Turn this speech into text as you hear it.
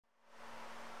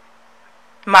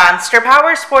Monster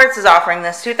Powersports is offering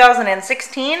this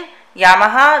 2016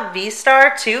 Yamaha V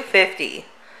Star 250.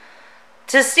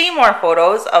 To see more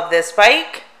photos of this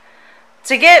bike,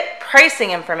 to get pricing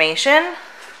information,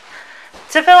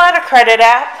 to fill out a credit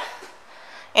app,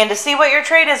 and to see what your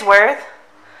trade is worth,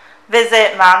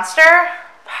 visit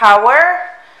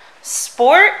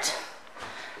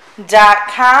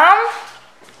monsterpowersport.com.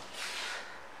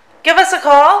 Give us a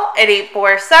call at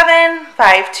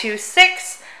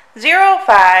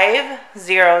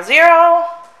 847-526-0500,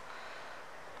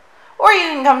 or you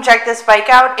can come check this bike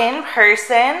out in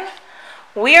person.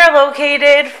 We are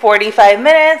located 45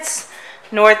 minutes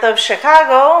north of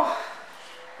Chicago,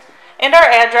 and our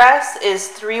address is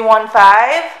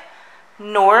 315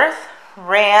 North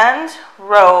Rand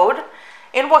Road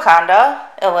in Wauconda,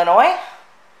 Illinois.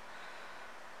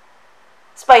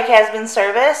 This bike has been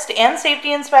serviced and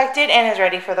safety inspected and is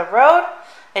ready for the road.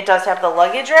 It does have the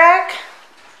luggage rack.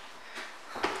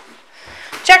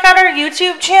 Check out our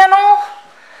YouTube channel.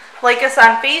 Like us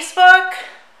on Facebook.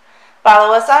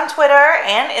 Follow us on Twitter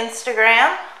and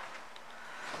Instagram.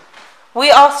 We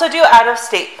also do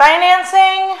out-of-state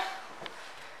financing.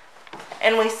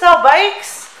 And we sell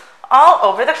bikes all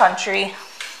over the country.